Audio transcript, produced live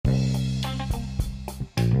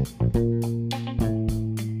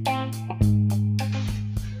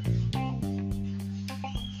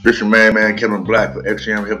This your man Kevin Black for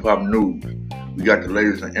XM Hip Hop News. We got the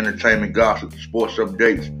latest in entertainment gossip, sports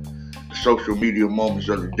updates, the social media moments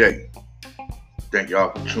of the day. Thank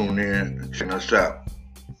y'all for tuning in and checking us out.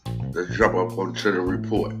 Let's jump up onto the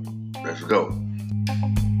report. Let's go.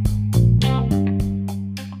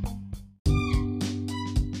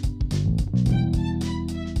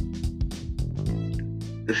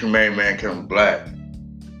 This your man Kevin Black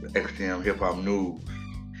for XM Hip Hop News,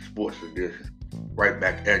 Sports Edition. Right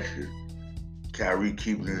back at you. Kyrie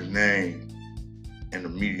keeping his name in the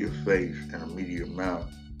media face and the media mouth.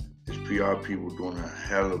 His PR people doing a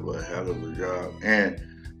hell of a job. And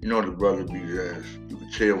you know the brother be just, you can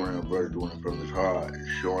tell when the brother doing it from his heart and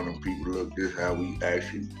showing them people, look, this how we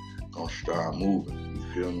actually gonna start moving.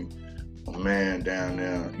 You feel me? A man down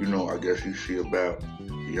there, you know, I guess you see about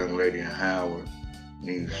the young lady in Howard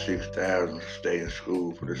needs $6,000 to stay in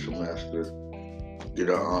school for the semester, get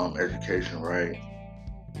her education right.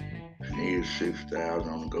 She needs $6,000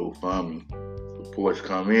 on the GoFundMe. Reports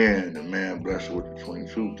come in, the man blessed her with the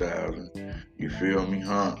 $22,000. You feel me,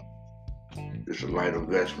 huh? It's a light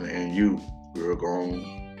investment in you. Girl, go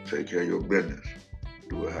on, take care of your business.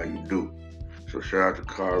 Do it how you do. So shout out to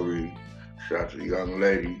Kyrie, shout out to the young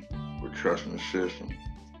lady for trusting the system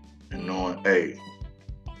and knowing, hey,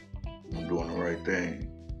 I'm doing the right thing.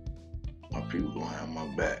 My people gonna have my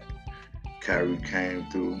back. Kyrie came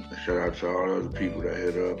through, and shout out to all the other people that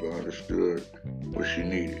hit her up and understood what she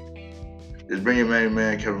needed. It's been your main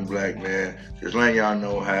man, Kevin Black, man. Just letting y'all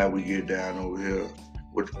know how we get down over here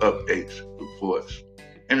with updates, reports,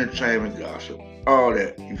 entertainment, gossip, all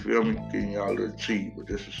that. You feel me? Getting y'all a little tea, but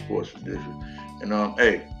this is Sports Edition. And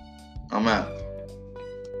hey, I'm out.